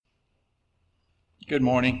Good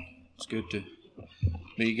morning. It's good to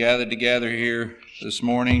be gathered together here this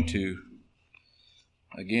morning to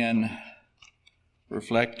again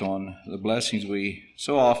reflect on the blessings we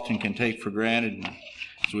so often can take for granted. And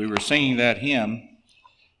as we were singing that hymn,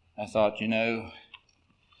 I thought, if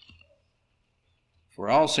we're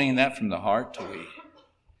all singing that from the heart,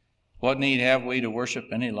 what need have we to worship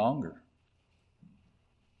any longer?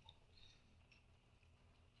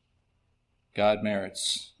 God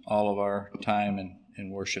merits all of our time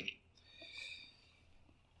and worship.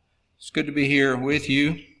 It's good to be here with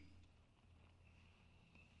you.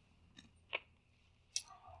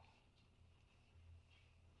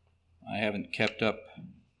 I haven't kept up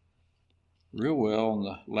real well on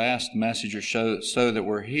the last message or so that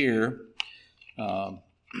we're here.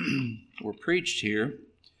 We're preached here.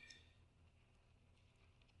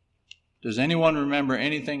 Does anyone remember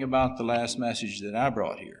anything about the last message that I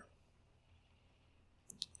brought here?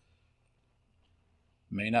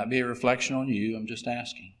 May not be a reflection on you, I'm just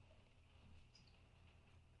asking.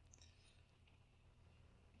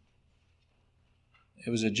 It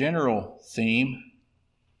was a general theme.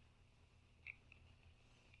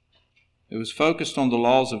 It was focused on the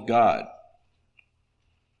laws of God.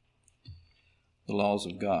 The laws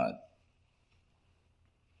of God.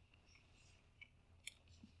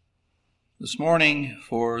 This morning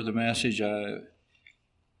for the message, I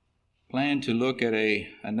plan to look at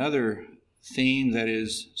another theme that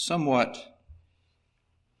is somewhat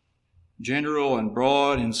general and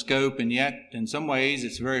broad in scope, and yet in some ways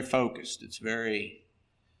it's very focused. It's very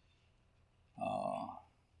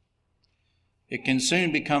it can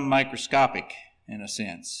soon become microscopic in a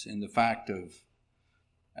sense, in the fact of,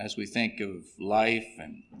 as we think of life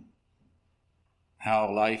and how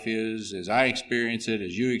life is, as I experience it,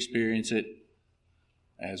 as you experience it,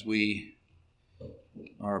 as we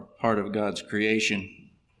are part of God's creation.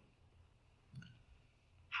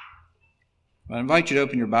 I invite you to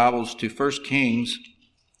open your Bibles to 1 Kings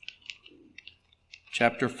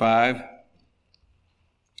chapter 5. I'd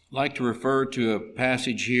like to refer to a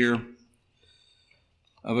passage here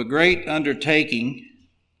of a great undertaking.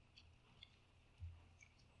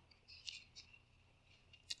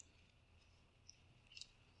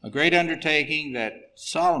 A great undertaking that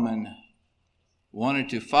Solomon wanted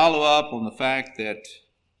to follow up on the fact that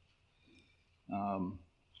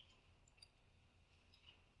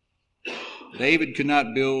David could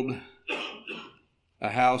not build a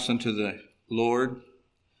house unto the Lord,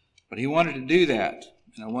 but he wanted to do that.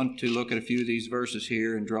 And I want to look at a few of these verses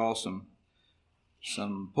here and draw some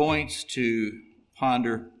points to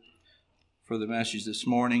ponder for the message this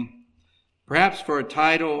morning. Perhaps for a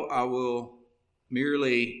title, I will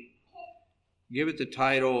merely give it the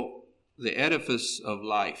title, The Edifice of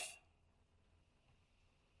Life.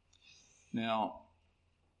 Now,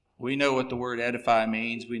 we know what the word edify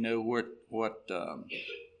means. We know what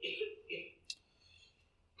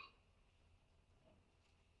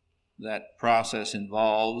that process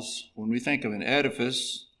involves. When we think of an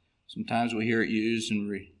edifice, sometimes we hear it used in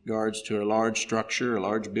regards to a large structure, a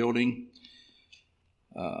large building,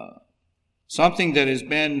 something that has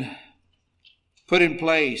been put in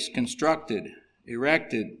place, constructed,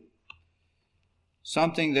 erected,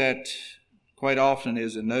 something that quite often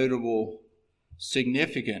is a notable,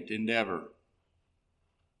 significant endeavor.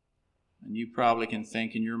 And you probably can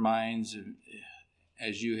think in your minds,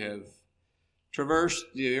 as you have traversed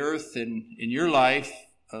the earth in your life,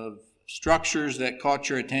 of structures that caught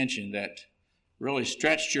your attention, that really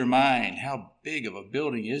stretched your mind. How big of a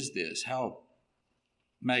building is this? How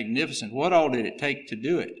magnificent. What all did it take to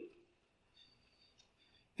do it?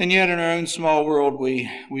 And yet in our own small world, we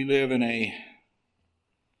live in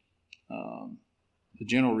the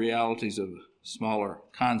general realities of smaller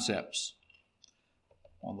concepts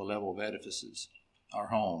on the level of edifices, our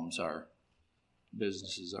homes, our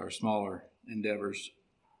businesses, our smaller endeavors.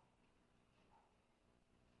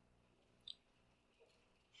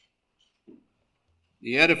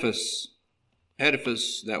 The edifice,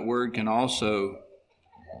 that word can also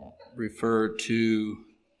refer to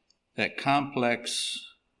that complex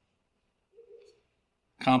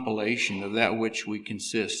compilation of that which we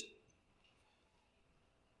consist.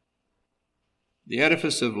 The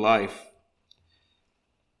edifice of life.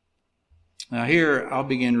 Now here I'll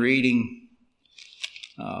begin reading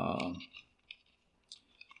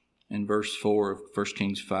in verse 4 of 1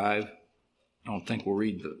 Kings 5. I don't think we'll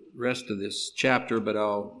read the rest of this chapter, but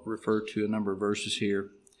I'll refer to a number of verses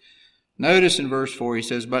here. Notice in verse 4 he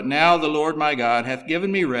says, "But now the Lord my God hath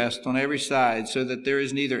given me rest on every side, so that there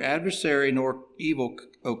is neither adversary nor evil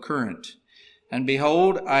occurrent. And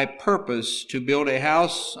behold, I purpose to build a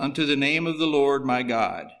house unto the name of the Lord my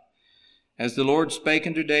God. as the Lord spake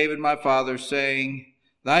unto David my father, saying,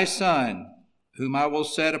 Thy son, whom I will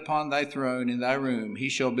set upon thy throne in thy room, he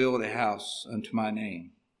shall build a house unto my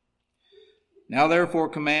name. Now therefore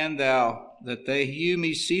command thou that they hew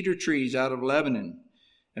me cedar trees out of Lebanon,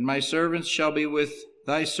 and my servants shall be with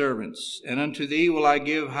thy servants, and unto thee will I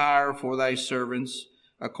give hire for thy servants,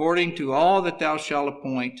 according to all that thou shalt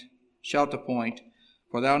appoint,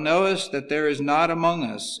 for thou knowest that there is not among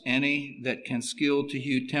us any that can skill to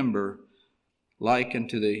hew timber like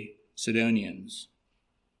unto the Sidonians.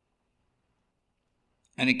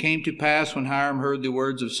 And it came to pass, when Hiram heard the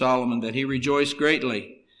words of Solomon, that he rejoiced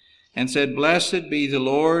greatly, and said, Blessed be the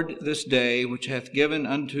Lord this day, which hath given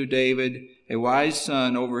unto David a wise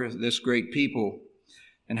son over this great people.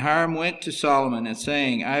 And Hiram went to Solomon, and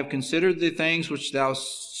saying, I have considered the things which thou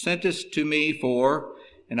sentest to me for,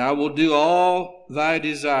 and I will do all thy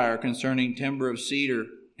desire concerning timber of cedar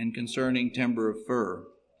and concerning timber of fir.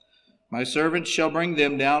 My servants shall bring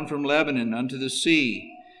them down from Lebanon unto the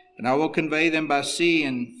sea, and I will convey them by sea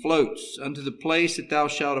in floats unto the place that thou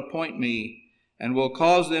shalt appoint me, and will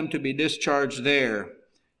cause them to be discharged there.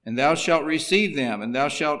 And thou shalt receive them, and thou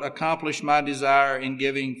shalt accomplish my desire in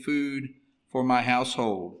giving food for my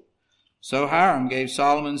household. So Hiram gave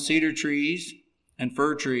Solomon cedar trees and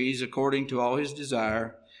fir trees according to all his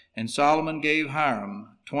desire, and Solomon gave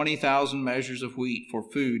Hiram 20,000 measures of wheat for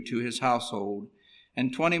food to his household,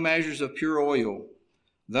 and 20 measures of pure oil.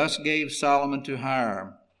 Thus gave Solomon to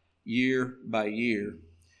Hiram year by year.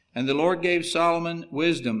 And the Lord gave Solomon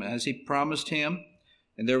wisdom as he promised him,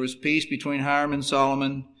 and there was peace between Hiram and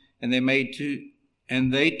Solomon, and they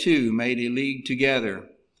two made a league together.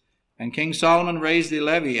 And King Solomon raised the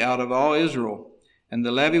levy out of all Israel, and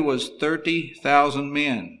the levy was 30,000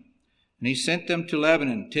 men. And he sent them to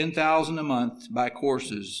Lebanon, 10,000 a month by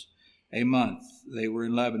courses. A month they were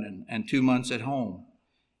in Lebanon, and 2 months at home.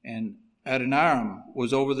 And Adoniram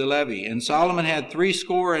was over the levy. And Solomon had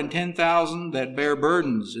 70,000 that bare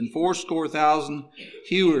burdens, and 80,000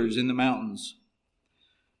 hewers in the mountains.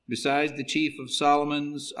 Besides the chief of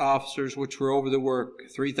Solomon's officers which were over the work,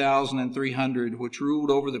 3,300, which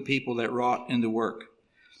ruled over the people that wrought in the work.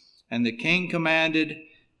 And the king commanded,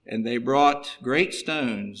 and they brought great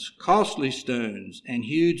stones, costly stones, and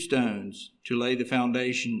huge stones, to lay the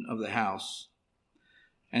foundation of the house.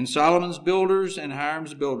 And Solomon's builders and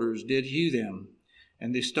Hiram's builders did hew them,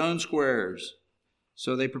 and the stone squares.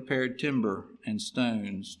 So they prepared timber and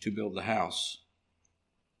stones to build the house.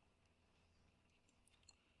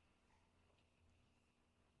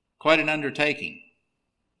 Quite an undertaking.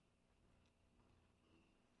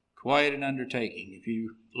 Quite an undertaking. If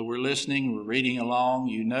you were listening, were reading along,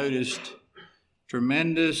 you noticed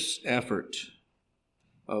tremendous effort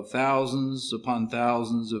of thousands upon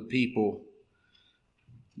thousands of people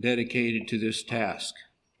dedicated to this task.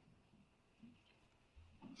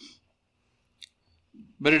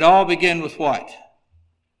 But it all began with what?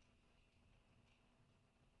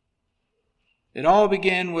 It all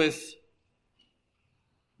began with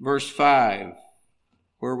verse 5,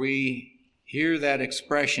 where we hear that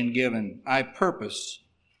expression given, I purpose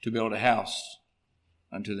to build a house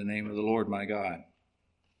unto the name of the Lord my God.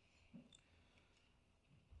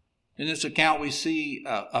 In this account, we see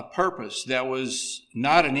a purpose that was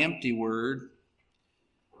not an empty word.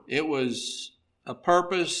 It was a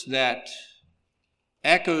purpose that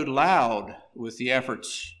echoed loud with the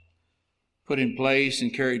efforts put in place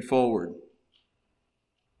and carried forward.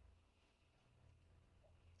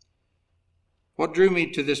 What drew me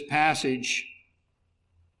to this passage,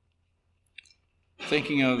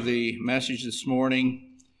 thinking of the message this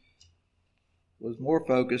morning, was more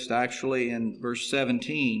focused actually in verse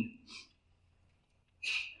 17.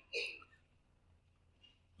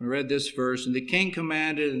 We read this verse, and the king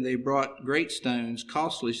commanded, and they brought great stones,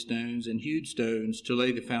 costly stones, and huge stones to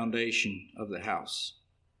lay the foundation of the house.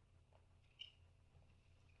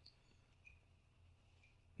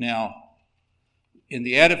 Now, in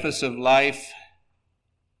the edifice of life,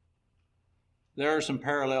 there are some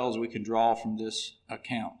parallels we can draw from this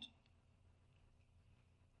account.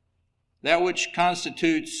 That which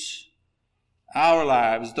constitutes our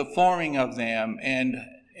lives, the forming of them, and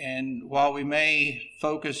while we may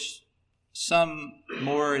focus some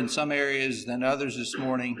more in some areas than others this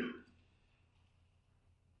morning,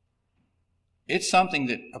 it's something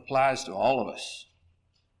that applies to all of us,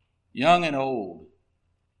 young and old,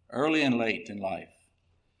 early and late in life,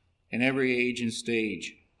 in every age and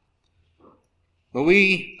stage. But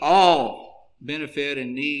we all benefit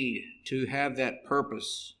and need to have that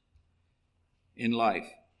purpose in life.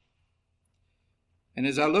 And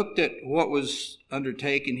as I looked at what was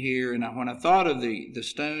undertaken here, and when I thought of the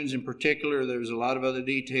stones in particular, there's a lot of other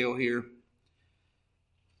detail here,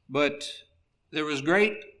 But there was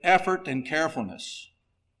great effort and carefulness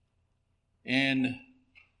in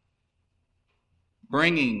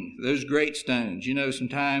bringing those great stones. You know,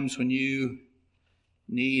 sometimes when you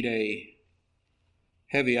need a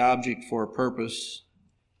heavy object for a purpose,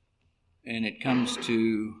 and it comes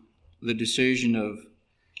to the decision of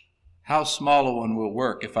how small a one will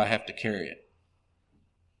work if I have to carry it.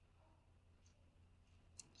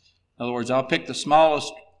 In other words, I'll pick the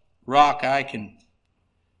smallest rock I can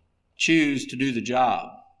choose to do the job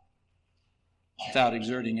without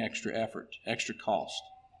exerting extra effort, extra cost.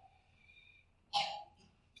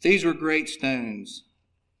 These were great stones.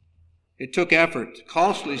 It took effort,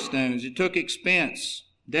 costly stones. It took expense,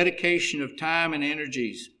 dedication of time and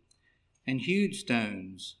energies, and huge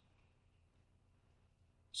stones.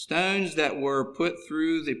 Stones that were put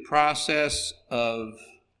through the process of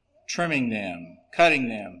trimming them, cutting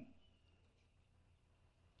them,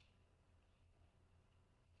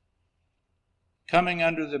 coming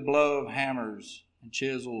under the blow of hammers and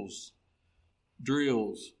chisels,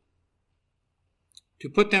 drills, to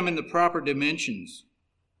put them in the proper dimensions,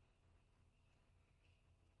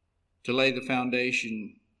 to lay the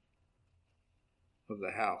foundation of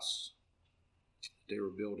the house they were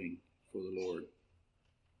building for the Lord.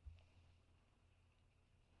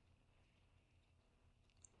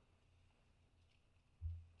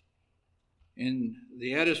 In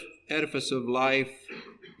the edifice of life,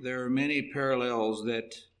 there are many parallels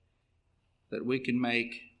that we can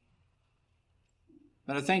make.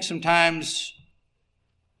 But I think sometimes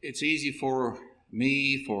it's easy for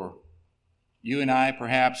me, for you and I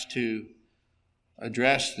perhaps, to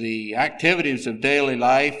address the activities of daily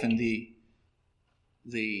life and the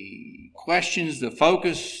questions, the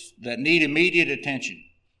focus that need immediate attention.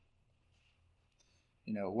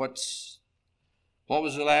 You know, what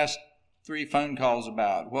was the last 3 phone calls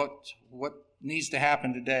about? What needs to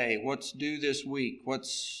happen today? What's due this week? What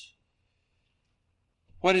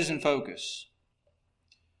is in focus?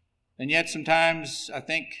 And yet sometimes I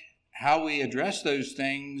think how we address those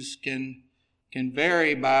things can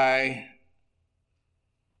vary by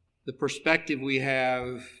the perspective we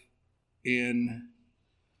have in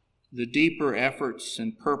the deeper efforts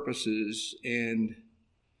and purposes and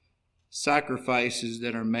sacrifices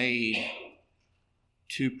that are made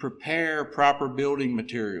to prepare proper building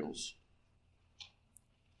materials,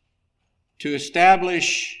 to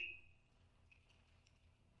establish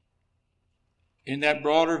in that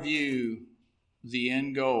broader view the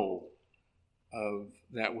end goal of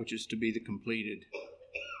that which is to be the completed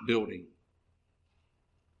building.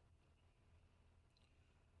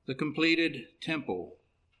 The completed temple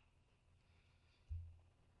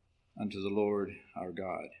unto the Lord our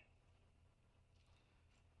God.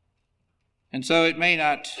 And so it may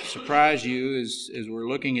not surprise you as we're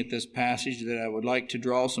looking at this passage that I would like to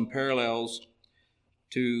draw some parallels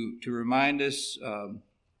to remind us of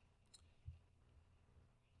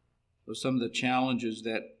some of the challenges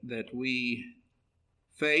that we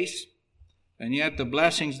face, and yet the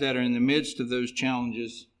blessings that are in the midst of those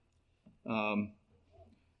challenges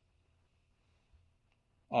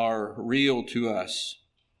are real to us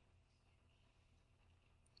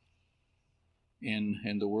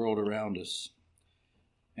in the world around us.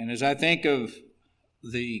 And as I think of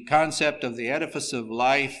the concept of the edifice of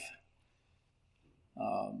life,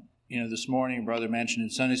 this morning a brother mentioned in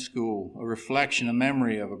Sunday school a reflection, a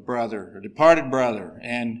memory of a brother, a departed brother.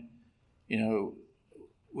 And,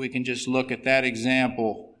 we can just look at that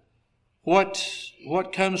example. What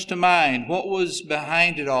comes to mind? What was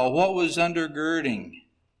behind it all? What was undergirding?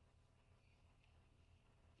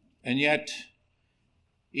 And yet,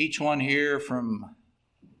 each one here from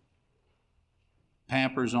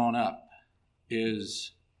Pampers on up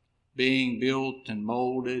is being built and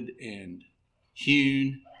molded and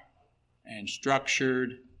hewn and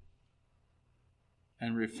structured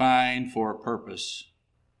and refined for a purpose.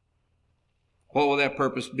 What will that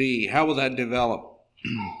purpose be? How will that develop?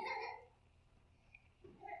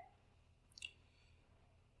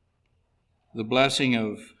 The blessing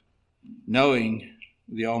of knowing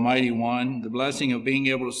the Almighty One, the blessing of being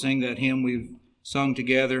able to sing that hymn we've sung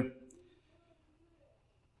together,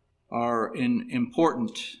 are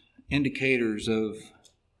important indicators of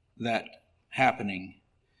that happening.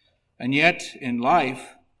 And yet, in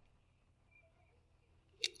life,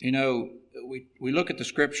 we look at the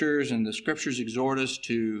Scriptures, and the Scriptures exhort us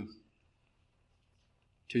to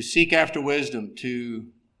seek after wisdom, to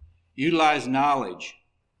utilize knowledge.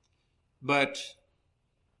 But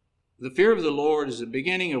the fear of the Lord is the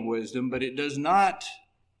beginning of wisdom, but it does not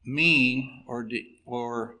mean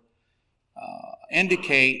or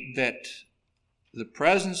indicate that the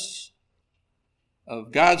presence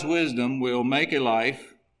of God's wisdom will make a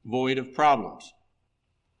life void of problems,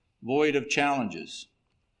 void of challenges,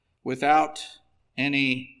 without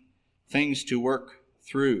any things to work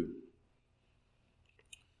through.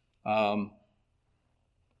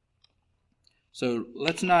 So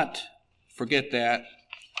let's not forget that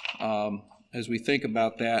as we think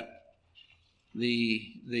about that.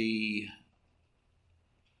 The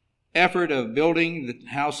effort of building the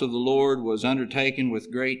house of the Lord was undertaken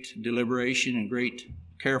with great deliberation and great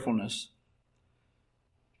carefulness.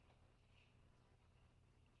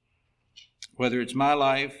 Whether it's my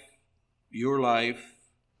life, your life,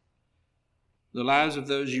 the lives of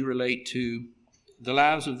those you relate to, the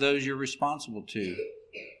lives of those you're responsible to,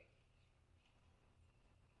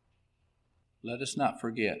 let us not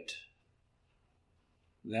forget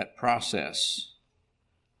that process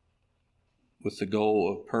with the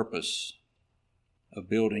goal of purpose of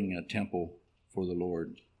building a temple for the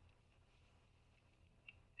Lord.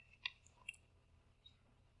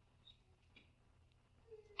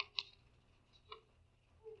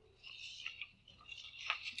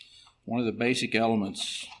 One of the basic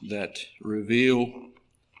elements that reveal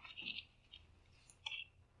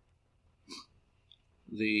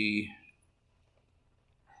the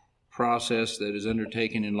process that is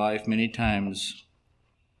undertaken in life many times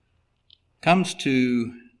comes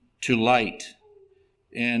to light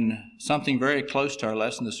in something very close to our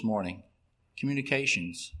lesson this morning: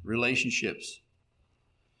 communications, relationships.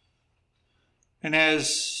 And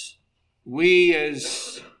as we,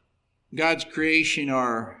 as God's creation,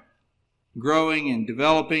 are growing and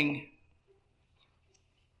developing,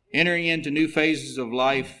 entering into new phases of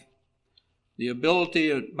life, the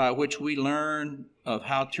ability by which we learn of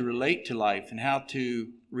how to relate to life and how to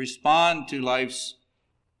respond to life's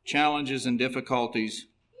challenges and difficulties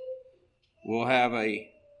will have a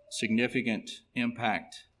significant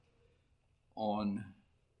impact on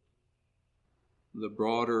the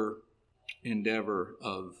broader endeavor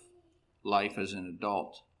of life as an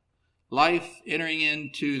adult. Life entering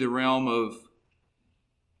into the realm of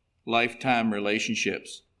lifetime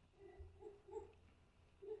relationships.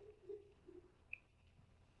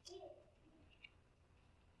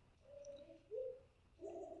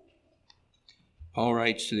 Paul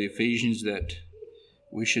writes to the Ephesians that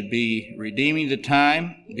we should be redeeming the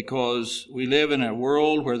time because we live in a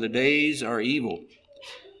world where the days are evil.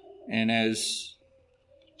 And as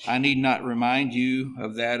I need not remind you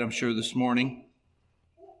of that, I'm sure, this morning.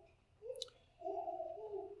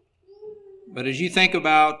 But as you think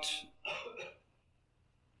about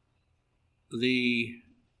the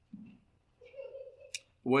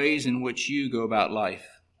ways in which you go about life,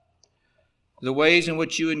 the ways in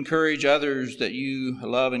which you encourage others that you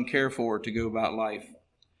love and care for to go about life,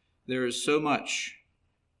 there is so much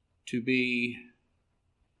to be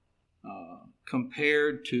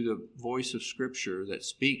compared to the voice of Scripture that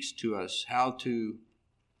speaks to us how to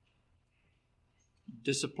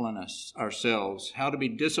discipline ourselves, how to be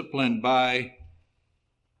disciplined by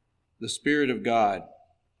the Spirit of God.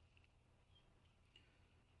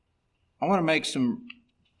 I want to make some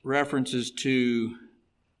references to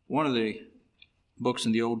one of the books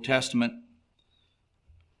in the Old Testament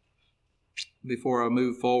before I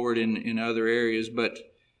move forward in other areas. But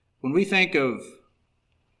when we think of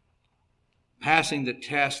passing the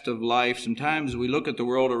test of life, sometimes we look at the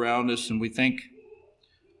world around us and we think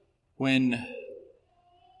when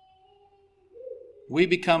we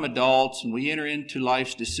become adults and we enter into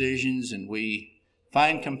life's decisions and we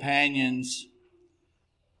find companions,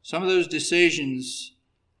 some of those decisions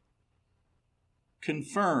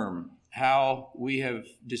confirm how we have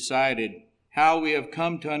decided, how we have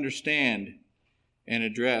come to understand and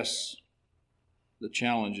address the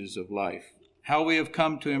challenges of life, how we have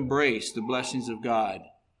come to embrace the blessings of God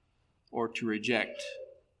or to reject.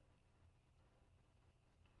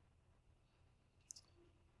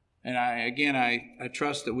 And I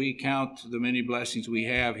trust that we count the many blessings we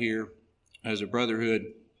have here as a brotherhood.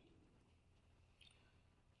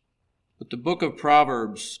 But the book of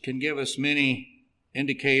Proverbs can give us many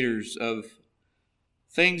indicators of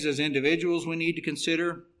things as individuals we need to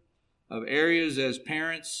consider, of areas as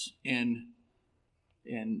parents in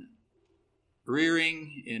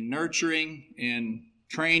rearing, in nurturing, in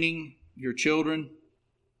training your children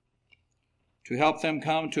to help them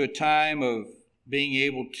come to a time of being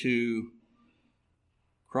able to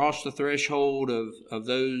cross the threshold of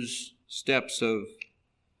those steps of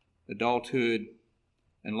adulthood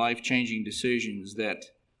and life-changing decisions that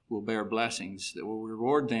will bear blessings, that will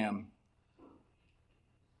reward them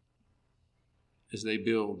as they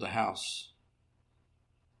build the house,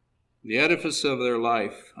 the edifice of their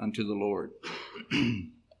life unto the Lord.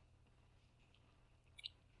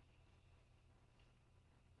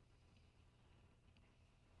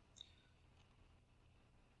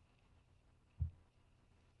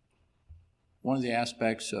 one of the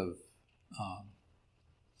aspects of,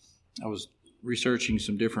 I was researching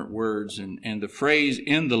some different words, and the phrase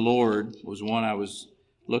 "in the Lord" was one I was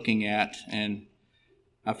looking at, and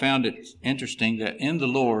I found it interesting that "in the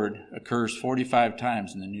Lord" occurs 45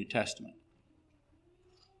 times in the New Testament.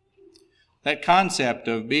 That concept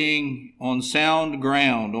of being on sound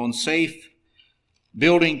ground, on safe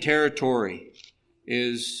building territory,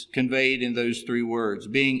 is conveyed in those three words,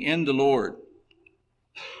 being in the Lord.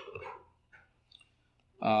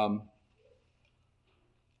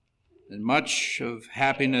 And much of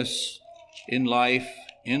happiness in life,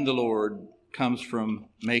 in the Lord, comes from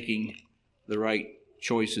making the right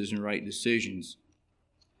choices and right decisions.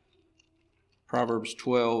 Proverbs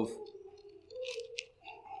 12.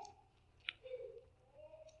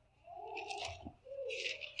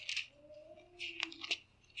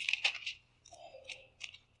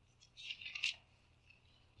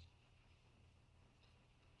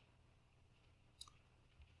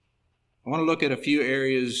 I want to look at a few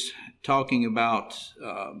areas talking about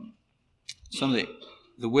some of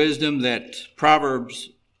the wisdom that Proverbs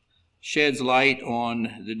sheds light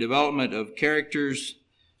on the development of characters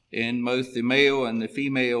in both the male and the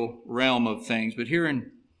female realm of things. But here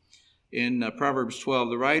in Proverbs 12,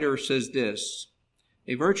 the writer says this: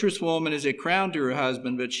 "A virtuous woman is a crown to her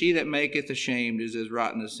husband, but she that maketh ashamed is as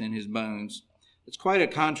rottenness in his bones." It's quite a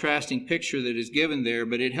contrasting picture that is given there,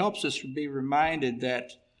 but it helps us be reminded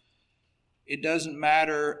that it doesn't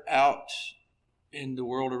matter out in the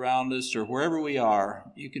world around us or wherever we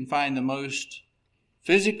are. You can find the most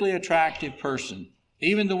physically attractive person,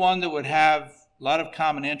 even the one that would have a lot of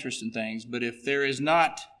common interest in things, but if there is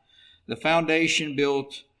not the foundation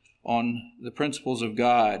built on the principles of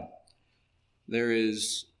God, there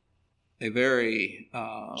is a very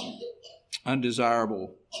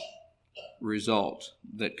undesirable result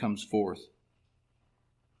that comes forth.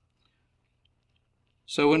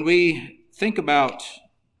 So when we think about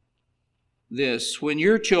this, when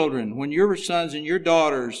your children, when your sons and your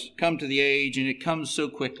daughters come to the age, and it comes so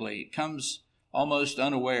quickly, it comes almost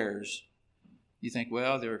unawares, you think,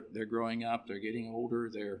 well, they're growing up, they're getting older,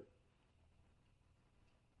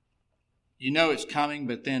 you know it's coming,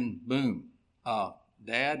 but then boom,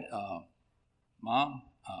 Dad, Mom,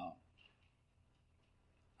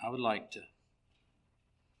 I would like to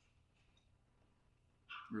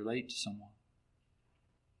relate to someone.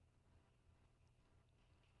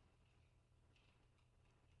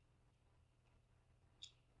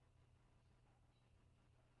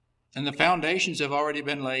 And the foundations have already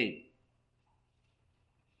been laid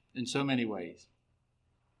in so many ways.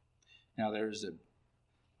 Now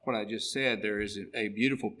what I just said, there is a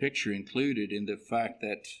beautiful picture included in the fact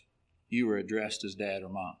that you were addressed as Dad or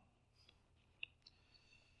Mom.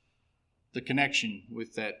 The connection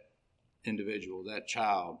with that individual, that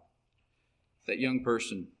child, that young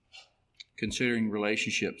person, considering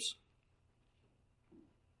relationships.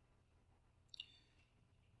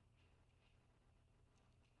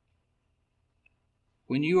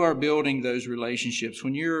 When you are building those relationships,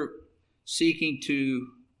 when you're seeking to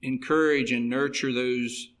encourage and nurture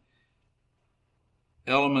those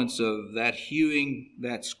elements of that hewing,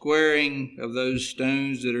 that squaring of those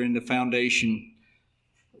stones that are in the foundation,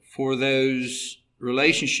 for those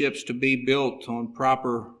relationships to be built on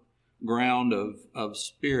proper ground of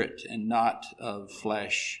spirit and not of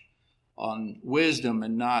flesh, on wisdom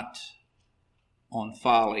and not on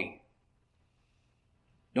folly.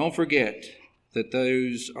 Don't forget that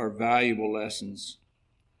those are valuable lessons.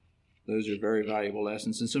 Those are very valuable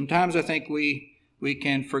lessons. And sometimes I think we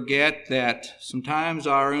can forget that sometimes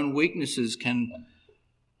our own weaknesses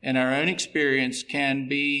and our own experience can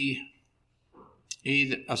be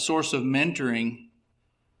either a source of mentoring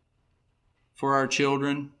for our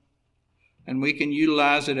children, and we can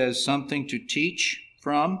utilize it as something to teach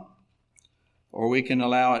from, or we can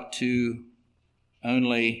allow it to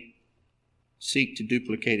only seek to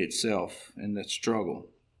duplicate itself in that struggle.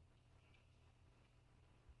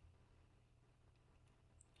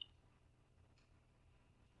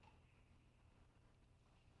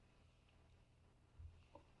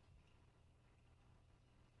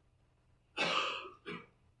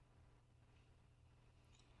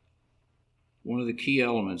 One of the key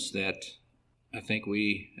elements that I think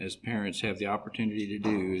we as parents have the opportunity to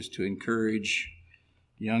do is to encourage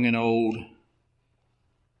young and old,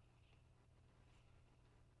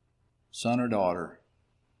 son or daughter,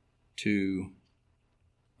 to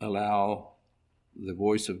allow the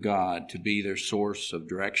voice of God to be their source of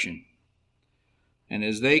direction. And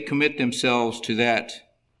as they commit themselves to that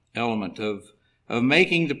element of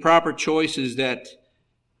making the proper choices that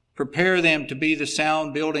prepare them to be the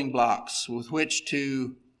sound building blocks with which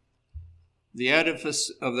to the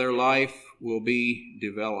edifice of their life will be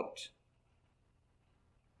developed.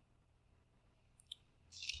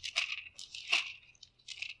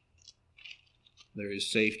 There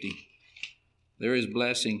is safety. There is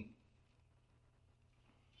blessing.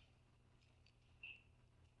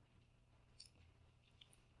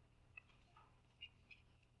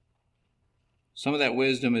 Some of that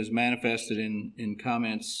wisdom is manifested in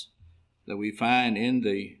comments that we find in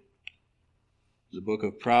the book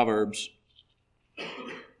of Proverbs.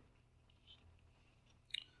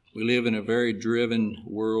 We live in a very driven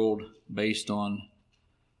world based on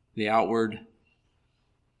the outward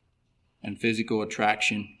and physical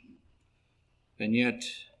attraction. And yet,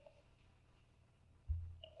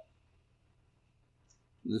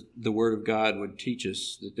 the Word of God would teach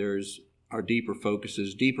us that there's our deeper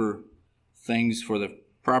focuses, deeper things for the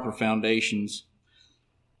proper foundations.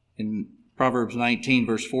 In Proverbs 19,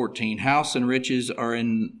 verse 14, house and riches are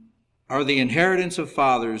the inheritance of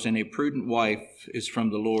fathers, and a prudent wife is from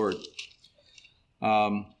the Lord.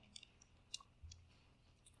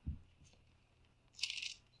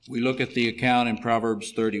 We look at the account in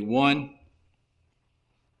Proverbs 31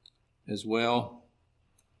 as well.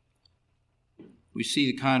 We see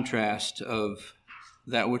the contrast of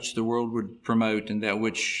that which the world would promote and that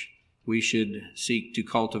which we should seek to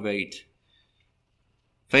cultivate.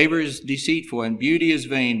 Favor is deceitful and beauty is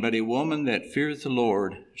vain, but a woman that feareth the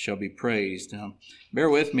Lord shall be praised. Now, bear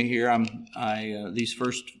with me here. These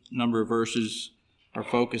first number of verses are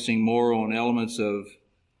focusing more on elements of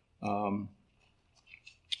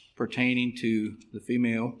pertaining to the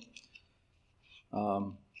female.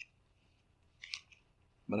 But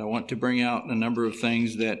I want to bring out a number of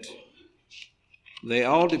things that they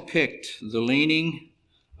all depict the leaning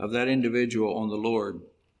of that individual on the Lord.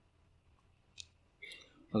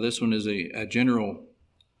 Now, this one is a general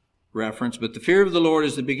reference, but the fear of the Lord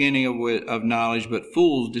is the beginning of knowledge, but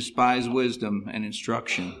fools despise wisdom and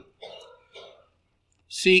instruction.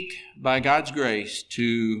 Seek, by God's grace,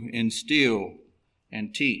 to instill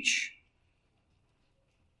and teach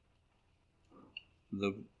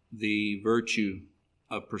the virtue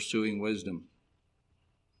of pursuing wisdom.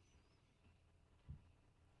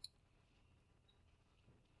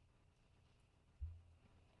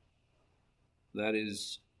 That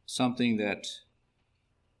is something that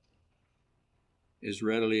is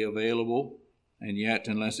readily available, and yet,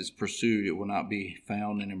 unless it's pursued, it will not be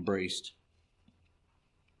found and embraced.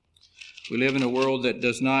 We live in a world that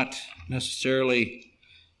does not necessarily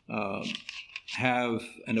have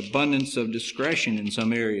an abundance of discretion in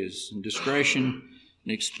some areas. And discretion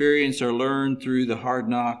and experience are learned through the hard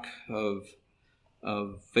knock of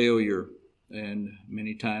failure, and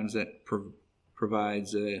many times that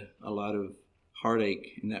provides a lot of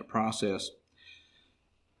heartache in that process.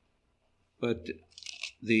 But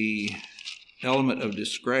the element of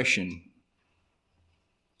discretion,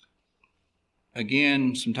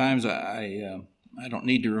 again, sometimes I don't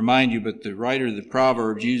need to remind you, but the writer of the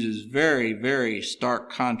Proverbs uses very, very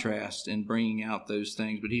stark contrast in bringing out those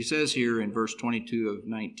things. But he says here in verse 22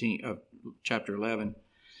 of chapter 11,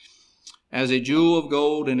 as a jewel of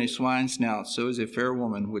gold in a swine's snout, so is a fair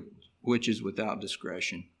woman which is without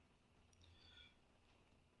discretion.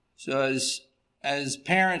 So as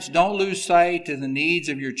parents, don't lose sight of the needs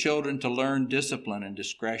of your children to learn discipline and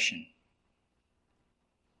discretion.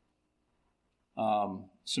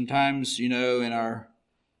 Sometimes, the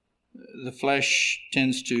flesh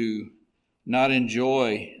tends to not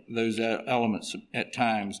enjoy those elements at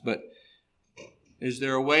times, but is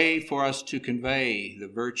there a way for us to convey the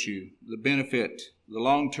virtue, the benefit, the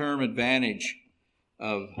long-term advantage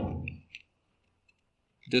of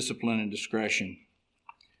discipline and discretion?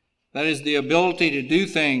 That is the ability to do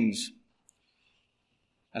things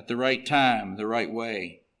at the right time, the right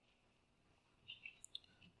way.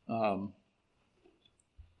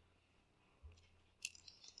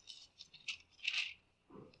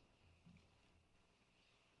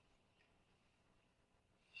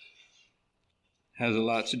 Has a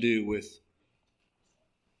lot to do with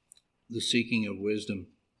the seeking of wisdom.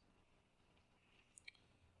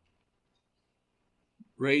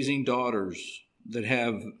 Raising daughters that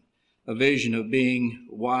have a vision of being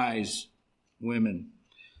wise women.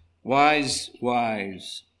 Wise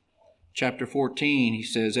wives. Chapter 14, he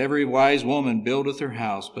says, every wise woman buildeth her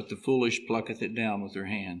house, but the foolish plucketh it down with her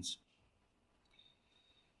hands.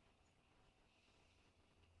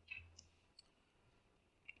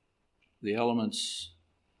 The elements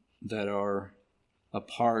that are a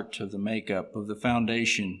part of the makeup of the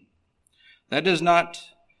foundation. That does not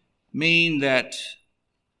mean that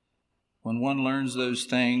when one learns those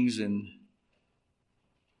things and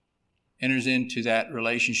enters into that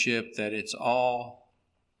relationship that it's all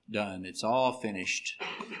done, it's all finished.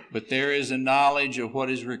 But there is a knowledge of what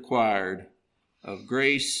is required of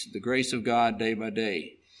grace, the grace of God day by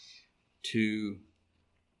day, to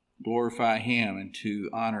glorify Him and to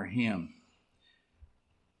honor Him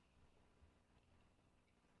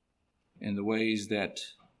in the ways that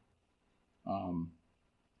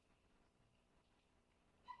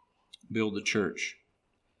build the church,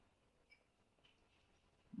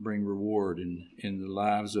 bring reward in the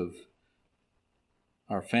lives of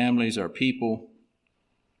our families, our people.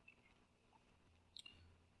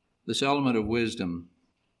 This element of wisdom,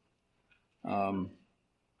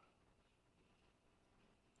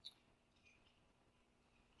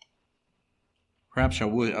 perhaps I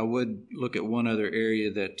would look at one other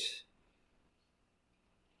area that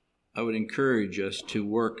I would encourage us to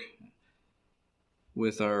work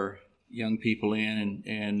with our young people in,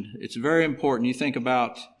 and it's very important. You think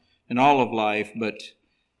about in all of life, but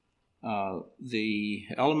the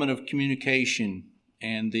element of communication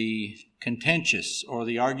and the contentious or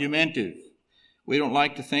the argumentative. We don't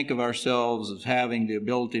like to think of ourselves as having the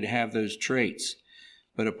ability to have those traits,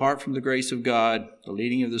 but apart from the grace of God, the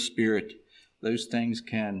leading of the Spirit, those things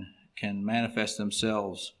can manifest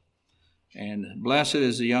themselves. And blessed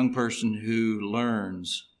is the young person who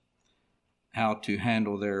learns how to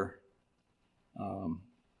handle their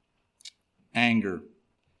anger,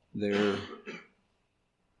 their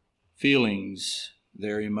feelings,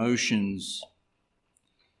 their emotions.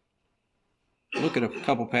 Look at a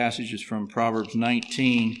couple passages from Proverbs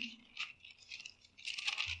 19.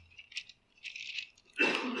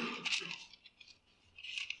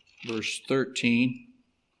 Verse 13.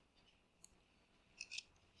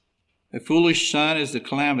 A foolish son is the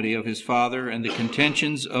calamity of his father, and the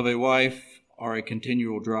contentions of a wife are a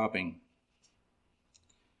continual dropping.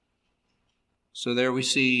 So there we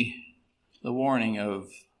see the warning of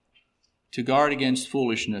to guard against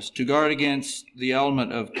foolishness, to guard against the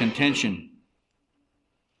element of contention.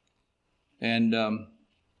 And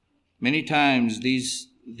many times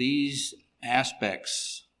these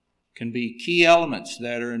aspects can be key elements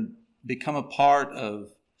that become a part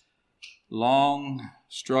of long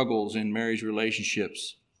struggles in marriage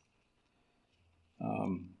relationships.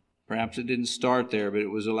 Perhaps it didn't start there, but it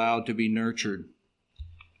was allowed to be nurtured,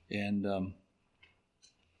 and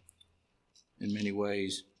in many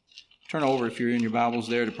ways. Turn over, if you're in your Bibles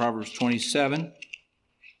there, to Proverbs 27.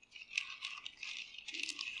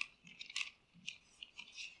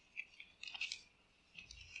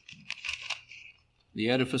 The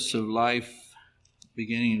edifice of life,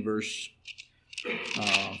 beginning in verse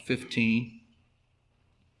 15.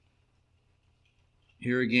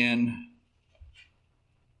 Here again,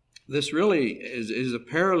 this really is a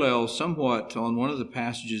parallel somewhat on one of the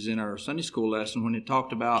passages in our Sunday school lesson when it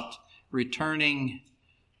talked about returning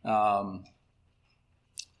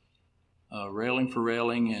railing for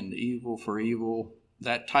railing and evil for evil,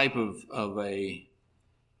 that type of a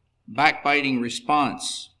backbiting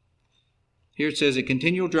response. Here it says, a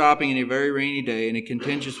continual dropping in a very rainy day and a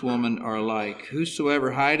contentious woman are alike.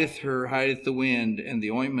 Whosoever hideth her hideth the wind, and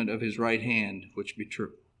the ointment of his right hand, which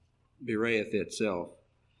bewrayeth itself.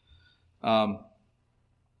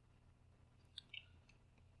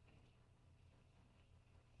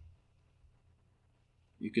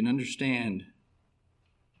 You can understand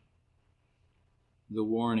the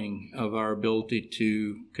warning of our ability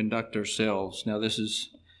to conduct ourselves. Now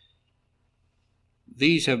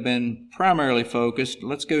these have been primarily focused.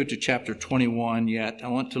 Let's go to chapter 21 yet. I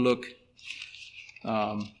want to look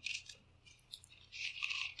at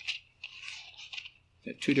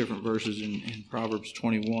two different verses in Proverbs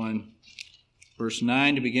 21. Verse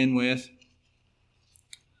 9 to begin with.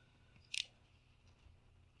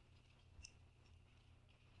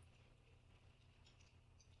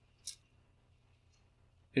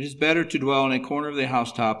 It is better to dwell in a corner of the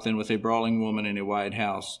housetop than with a brawling woman in a wide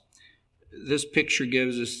house. This picture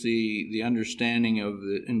gives us the understanding of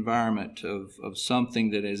the environment of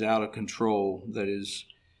something that is out of control, that is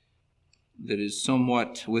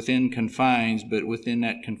somewhat within confines, but within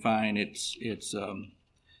that confine it's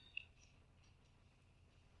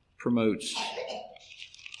promotes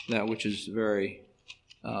that which is very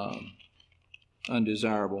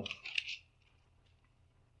undesirable.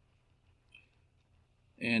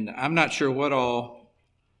 And I'm not sure what all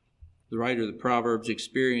the writer of the Proverbs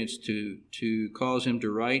experienced to cause him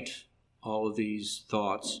to write all of these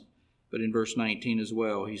thoughts. But in verse 19 as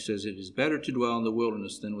well, he says, it is better to dwell in the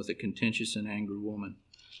wilderness than with a contentious and angry woman.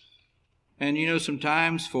 And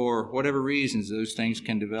sometimes for whatever reasons, those things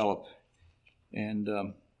can develop. And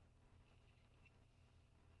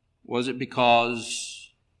was it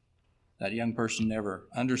because that young person never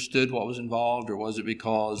understood what was involved, or was it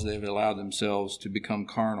because they've allowed themselves to become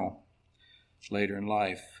carnal later in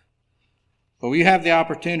life? But we have the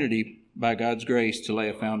opportunity, by God's grace, to lay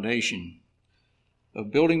a foundation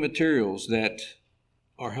of building materials that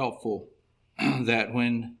are helpful, that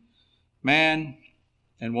when man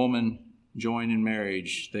and woman join in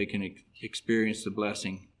marriage, they can experience the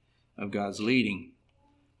blessing of God's leading.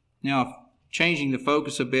 Now, changing the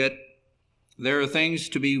focus a bit, there are things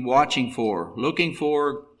to be watching for, looking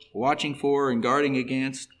for, watching for, and guarding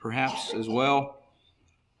against, perhaps as well.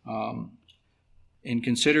 In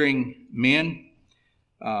considering men,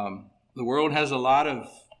 the world has a lot of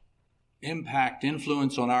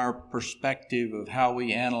influence on our perspective of how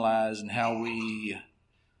we analyze and how we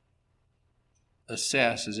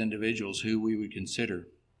assess as individuals who we would consider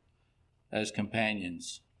as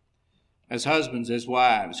companions, as husbands, as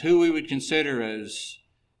wives, who we would consider as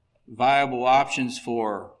viable options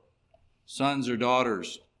for sons or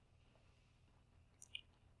daughters.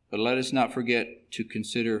 But let us not forget to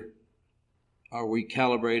consider, are we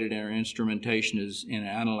calibrated in our instrumentation in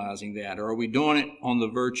analyzing that? Or are we doing it on the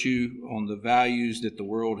virtue, on the values that the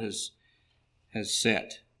world has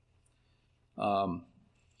set? The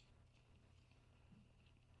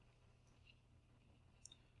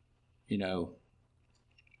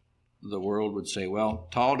world would say, well,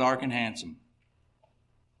 tall, dark, and handsome.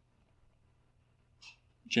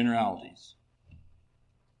 Generalities.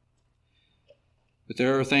 But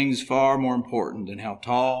there are things far more important than how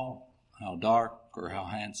tall, how dark, or how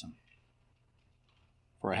handsome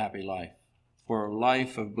for a happy life, for a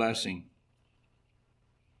life of blessing.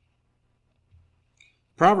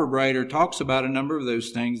 Proverb writer talks about a number of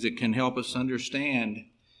those things that can help us understand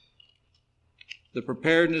the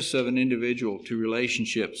preparedness of an individual to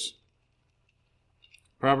relationships.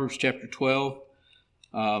 Proverbs chapter 12,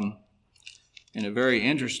 in a very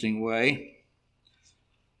interesting way.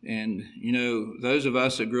 And, those of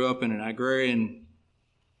us that grew up in an agrarian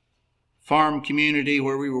farm community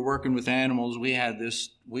where we were working with animals,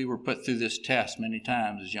 we were put through this test many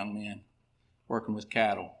times as young men, working with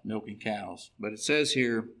cattle, milking cows. But it says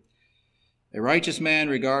here, a righteous man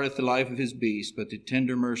regardeth the life of his beast, but the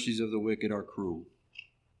tender mercies of the wicked are cruel.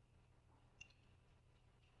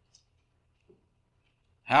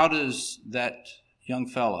 How does that young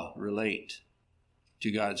fella relate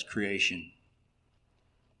to God's creation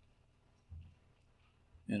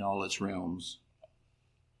in all its realms?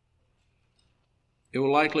 It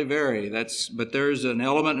will likely vary. But there's an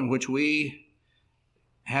element in which we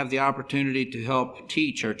have the opportunity to help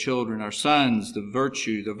teach our children, our sons, the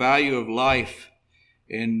virtue, the value of life,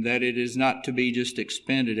 and that it is not to be just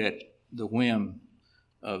expended at the whim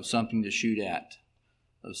of something to shoot at,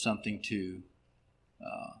 of something to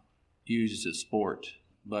use as a sport,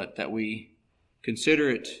 but that we consider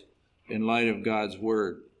it in light of God's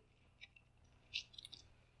Word.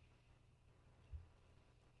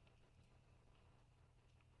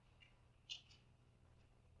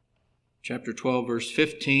 Chapter 12, verse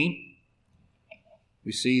 15,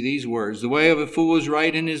 we see these words, the way of a fool is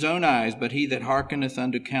right in his own eyes, but he that hearkeneth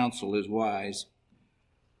unto counsel is wise.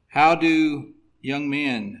 How do young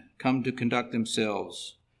men come to conduct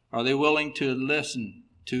themselves? Are they willing to listen,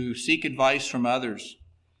 to seek advice from others?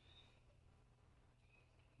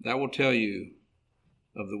 That will tell you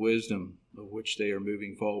of the wisdom of which they are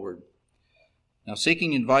moving forward. Now,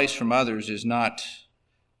 seeking advice from others does not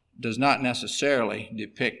necessarily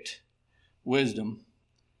depict wisdom,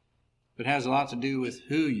 but has a lot to do with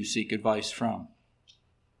who you seek advice from.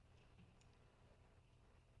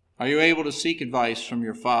 Are you able to seek advice from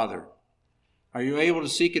your father? Are you able to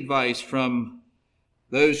seek advice from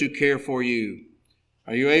those who care for you?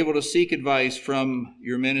 Are you able to seek advice from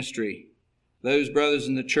your ministry, those brothers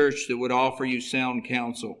in the church that would offer you sound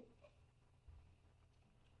counsel?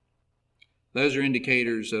 Those are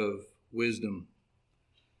indicators of wisdom,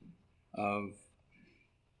 of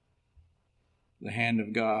the hand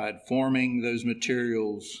of God, forming those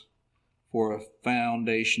materials for a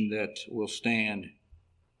foundation that will stand.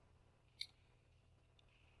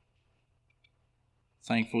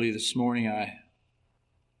 Thankfully, this morning I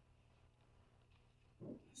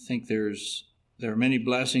think there are many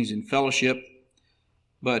blessings in fellowship,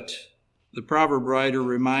 but the proverb writer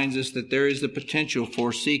reminds us that there is the potential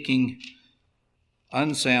for seeking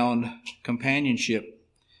unsound companionship.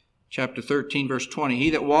 Chapter 13, verse 20, he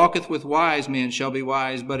that walketh with wise men shall be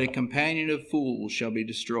wise, but a companion of fools shall be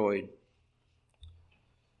destroyed.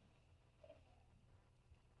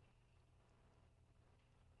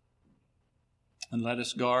 And let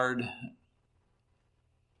us guard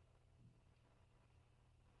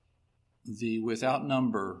the without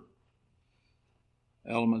number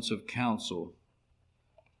elements of counsel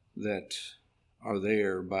that are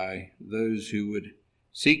there by those who would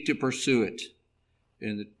seek to pursue it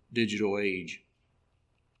in the digital age.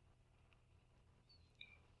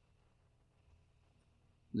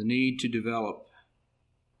 The need to develop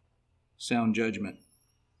sound judgment.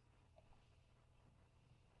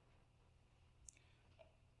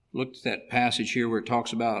 Look at that passage here where it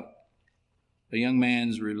talks about a young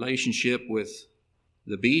man's relationship with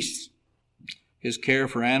the beasts. His care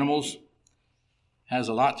for animals has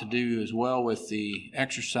a lot to do as well with the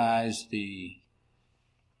exercise, the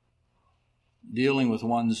dealing with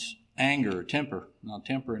one's anger or temper. Now,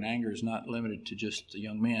 temper and anger is not limited to just the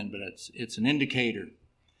young men, but it's an indicator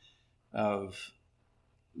of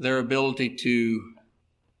their ability to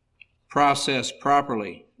process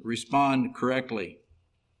properly, respond correctly.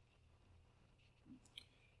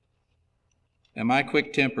 Am I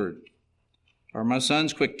quick-tempered? Are my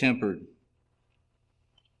sons quick-tempered?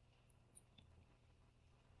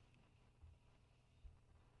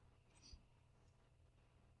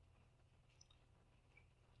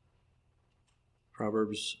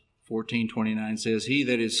 Proverbs 14:29 says, "He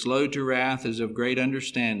that is slow to wrath is of great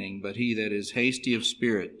understanding, but he that is hasty of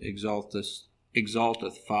spirit exalteth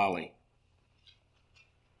folly."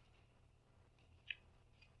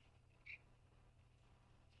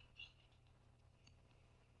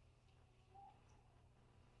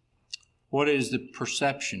 What is the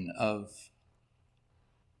perception of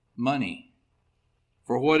money?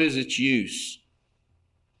 For what is its use?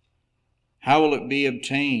 How will it be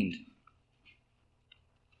obtained?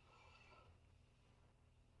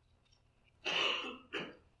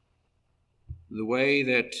 The way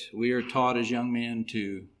that we are taught as young men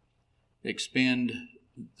to expend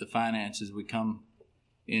the finances we come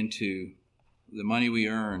into, the money we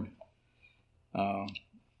earn, can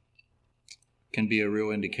be a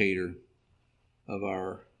real indicator of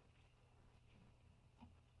our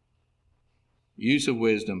use of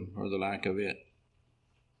wisdom or the lack of it.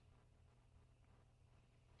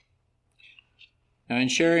 Now, in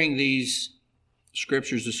sharing these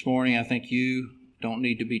scriptures this morning, I think you don't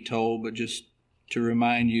need to be told, but just to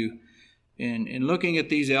remind you, in looking at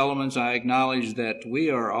these elements, I acknowledge that we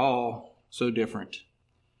are all so different.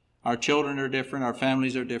 Our children are different, our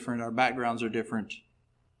families are different, our backgrounds are different.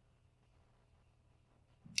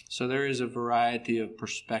 So there is a variety of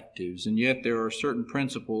perspectives, and yet there are certain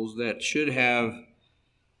principles that should have,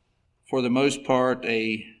 for the most part,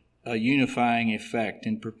 a unifying effect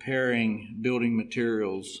in preparing building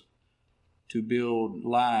materials to build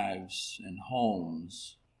lives and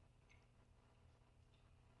homes.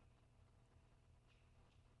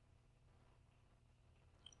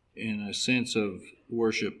 In a sense of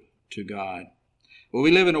worship to God. Well,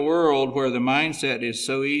 we live in a world where the mindset is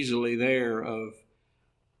so easily there of,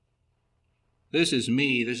 this is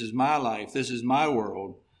me, this is my life, this is my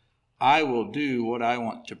world. I will do what I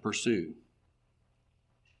want to pursue.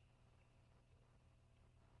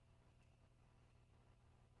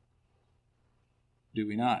 Do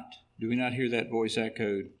we not? Do we not hear that voice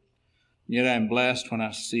echoed? Yet I am blessed when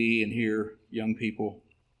I see and hear young people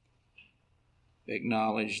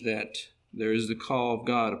acknowledge that there is the call of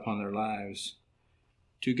God upon their lives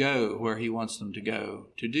to go where He wants them to go,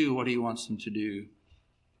 to do what He wants them to do.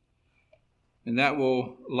 And that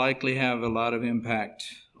will likely have a lot of impact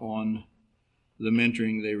on the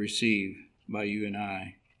mentoring they receive by you and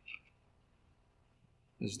I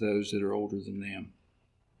as those that are older than them.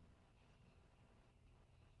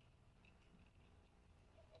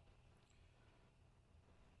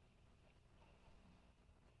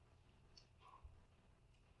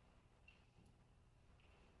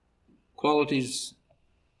 Qualities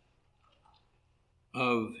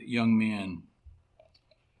of young men.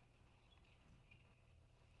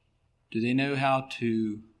 Do they know how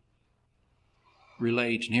to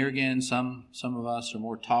relate? And here again, some of us are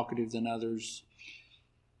more talkative than others.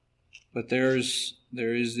 But there is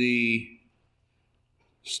the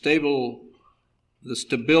stability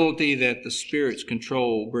that the Spirit's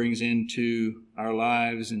control brings into our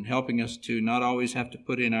lives and helping us to not always have to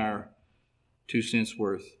put in our 2 cents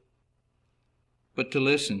worth, but to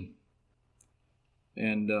listen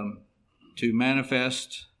and to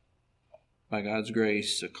manifest, by God's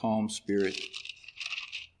grace, a calm spirit.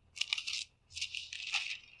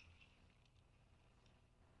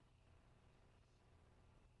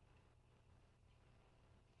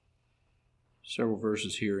 Several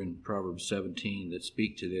verses here in Proverbs 17 that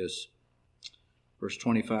speak to this. Verse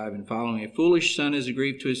 25 and following, "A foolish son is a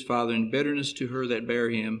grief to his father, and bitterness to her that bare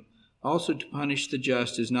him. Also to punish the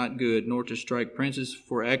just is not good, nor to strike princes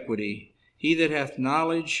for equity. He that hath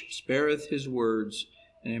knowledge spareth his words,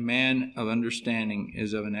 and a man of understanding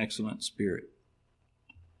is of an excellent spirit.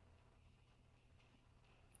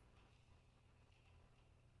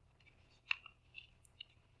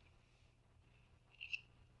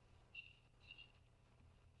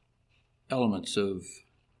 Elements of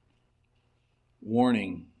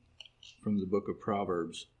warning from the book of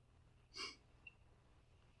Proverbs.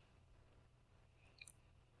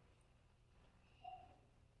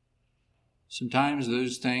 Sometimes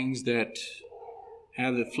those things that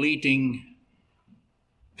have the fleeting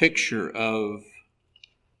picture of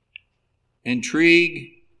intrigue,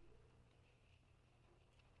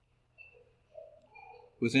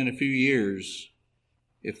 within a few years,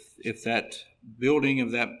 if that building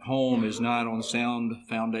of that home is not on sound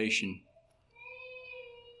foundation,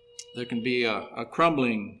 there can be a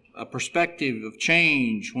crumbling, a perspective of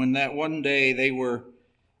change when that one day they were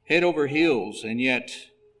head over heels, and yet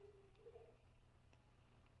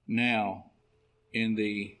now in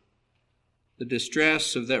the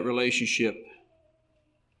distress of that relationship,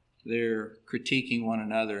 they're critiquing one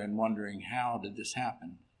another and wondering, how did this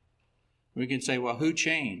happen? We can say, well, who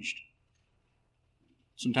changed?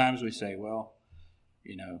 Sometimes we say, well,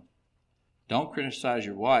 don't criticize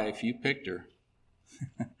your wife, you picked her.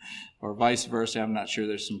 Or vice versa. I'm not sure.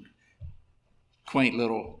 There's some quaint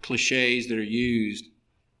little cliches that are used.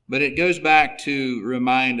 But it goes back to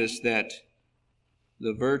remind us that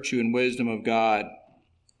the virtue and wisdom of God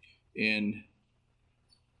in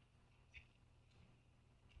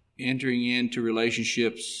entering into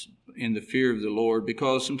relationships in the fear of the Lord.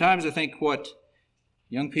 Because sometimes I think what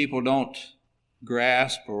young people don't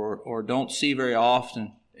grasp or don't see very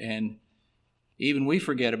often, and even we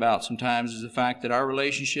forget about sometimes, is the fact that our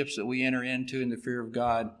relationships that we enter into in the fear of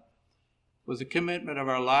God with the commitment of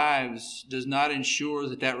our lives does not ensure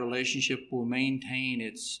that that relationship will maintain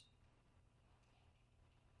its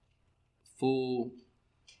full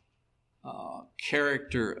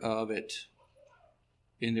character of it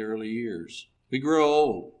in the early years. We grow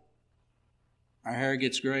old. Our hair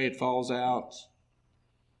gets gray, it falls out.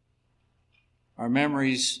 Our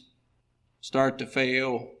memories start to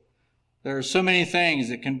fail. There are so many things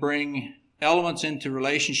that can bring elements into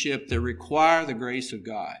relationship that require the grace of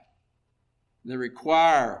God, that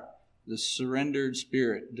require the surrendered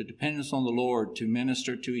spirit, the dependence on the Lord to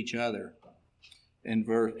minister to each other, and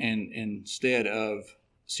instead of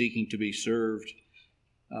seeking to be served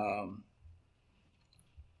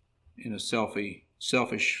in a selfish,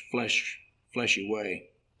 fleshy way.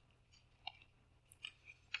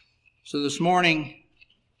 So this morning,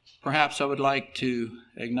 perhaps I would like to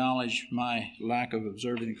acknowledge my lack of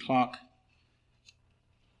observing the clock.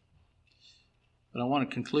 But I want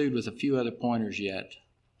to conclude with a few other pointers yet.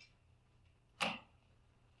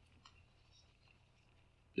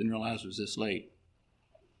 Didn't realize it was this late.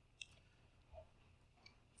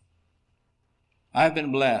 I've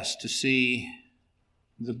been blessed to see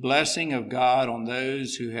the blessing of God on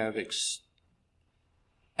those who have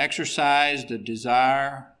exercised a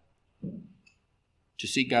desire to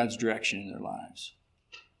seek God's direction in their lives.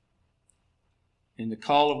 In the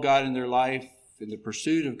call of God in their life, in the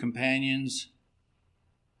pursuit of companions.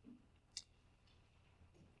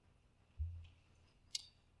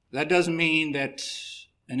 That doesn't mean that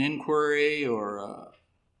an inquiry or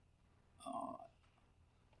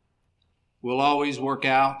will always work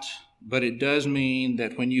out, but it does mean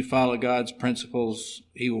that when you follow God's principles,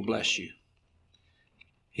 He will bless you.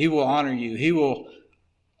 He will honor you.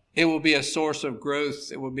 It will be a source of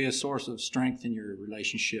growth. It will be a source of strength in your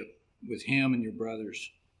relationship with Him and your brothers.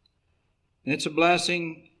 And it's a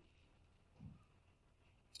blessing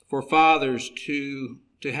for fathers to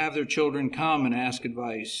have their children come and ask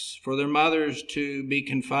advice, for their mothers to be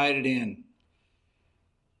confided in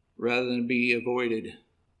rather than be avoided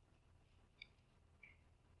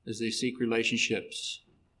as they seek relationships.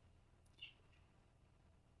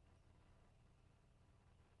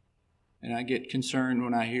 And I get concerned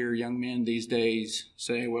when I hear young men these days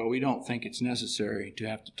say, well, we don't think it's necessary to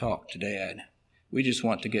have to talk to Dad. We just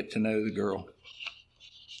want to get to know the girl.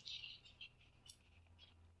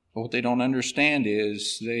 But what they don't understand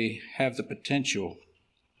is they have the potential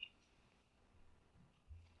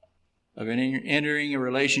of entering a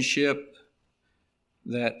relationship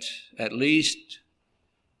that at least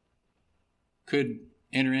could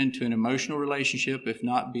enter into an emotional relationship, if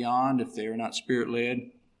not beyond, if they are not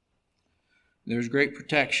Spirit-led. There's great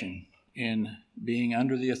protection in being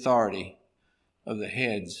under the authority of the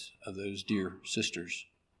heads of those dear sisters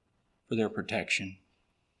for their protection.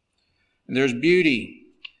 And there's beauty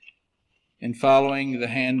in following the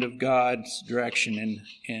hand of God's direction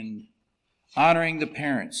and honoring the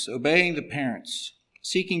parents, obeying the parents,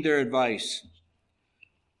 seeking their advice.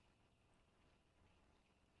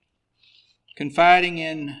 confiding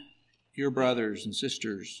in your brothers and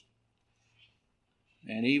sisters.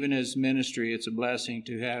 And even as ministry, it's a blessing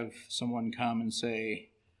to have someone come and say,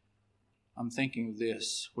 I'm thinking of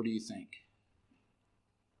this. What do you think?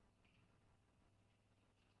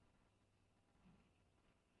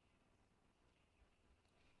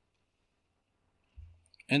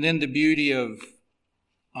 And then the beauty of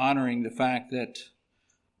honoring the fact that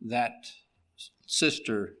that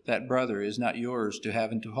sister, that brother, is not yours to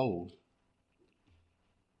have and to hold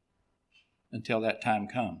until that time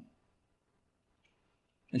come.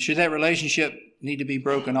 And should that relationship need to be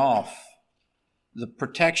broken off, the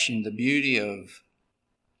protection, the beauty of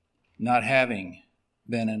not having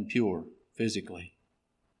been impure physically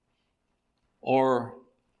or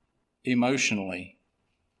emotionally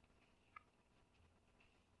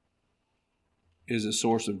is a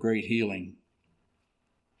source of great healing.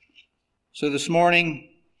 So this morning,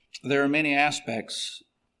 there are many aspects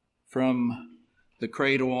from the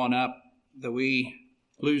cradle on up that we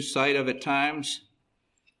lose sight of at times.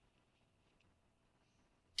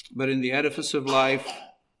 But in the edifice of life,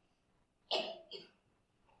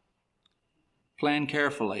 plan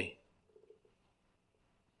carefully.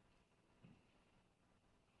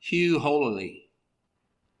 Hew holily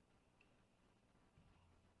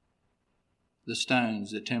the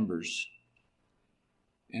stones, the timbers,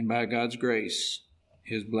 and by God's grace,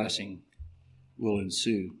 His blessing will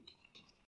ensue.